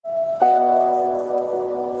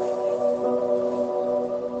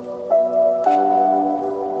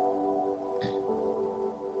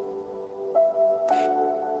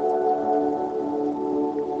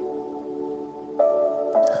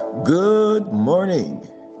morning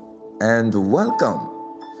and welcome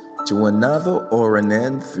to another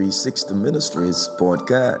ORNN 360 Ministries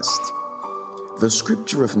podcast. The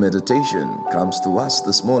scripture of meditation comes to us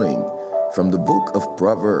this morning from the book of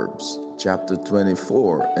Proverbs, chapter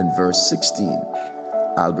 24 and verse 16.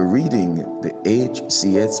 I'll be reading the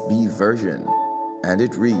HCSB version, and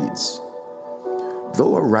it reads,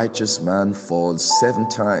 "Though a righteous man falls 7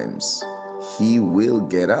 times, he will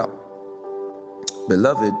get up."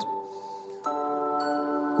 Beloved,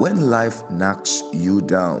 when life knocks you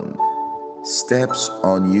down, steps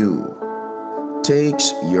on you,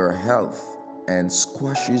 takes your health, and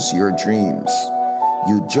squashes your dreams,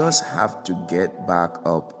 you just have to get back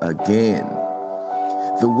up again.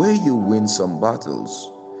 The way you win some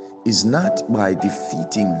battles is not by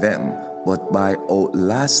defeating them, but by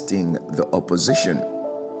outlasting the opposition.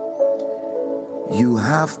 You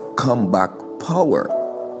have comeback power.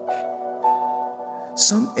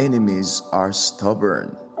 Some enemies are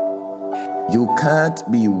stubborn. You can't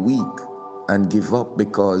be weak and give up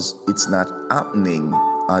because it's not happening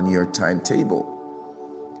on your timetable.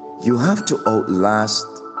 You have to outlast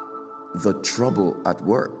the trouble at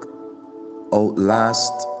work,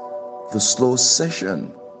 outlast the slow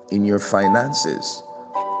session in your finances,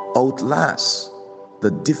 outlast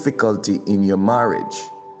the difficulty in your marriage.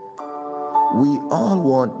 We all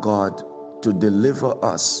want God to deliver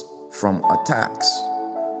us from attacks,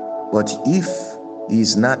 but if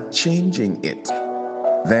He's not changing it,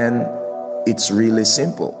 then it's really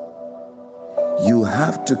simple. You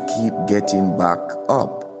have to keep getting back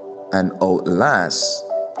up and outlast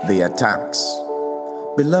the attacks.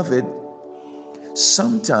 Beloved,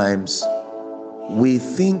 sometimes we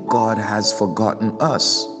think God has forgotten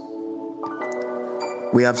us.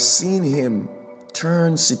 We have seen Him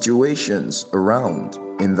turn situations around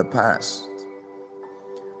in the past,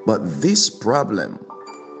 but this problem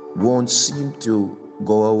won't seem to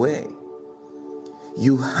go away.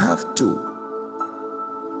 You have to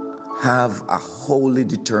have a holy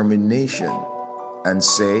determination and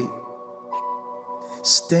say,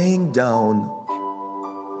 staying down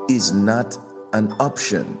is not an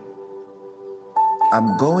option.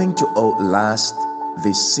 I'm going to outlast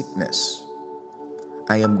this sickness.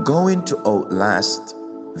 I am going to outlast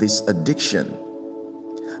this addiction.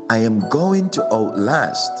 I am going to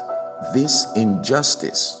outlast this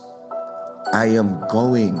injustice. I am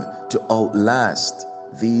going to outlast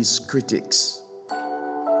these critics.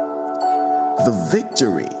 The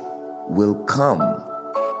victory will come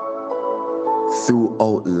through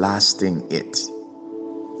outlasting it.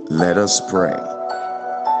 Let us pray.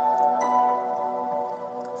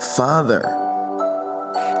 Father,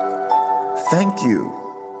 thank you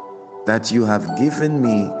that you have given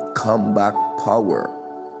me comeback power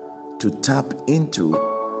to tap into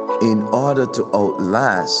in order to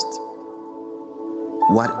outlast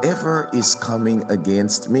whatever is coming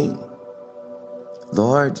against me.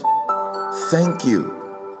 Lord, thank you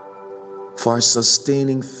for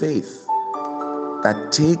sustaining faith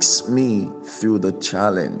that takes me through the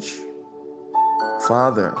challenge.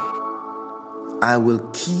 Father, I will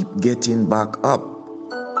keep getting back up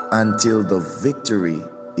until the victory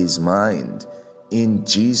is mine. In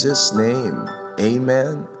Jesus' name,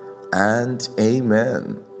 amen and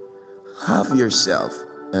amen. Have yourself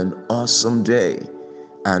an awesome day.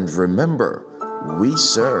 And remember, we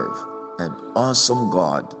serve an awesome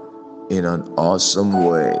God in an awesome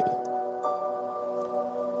way.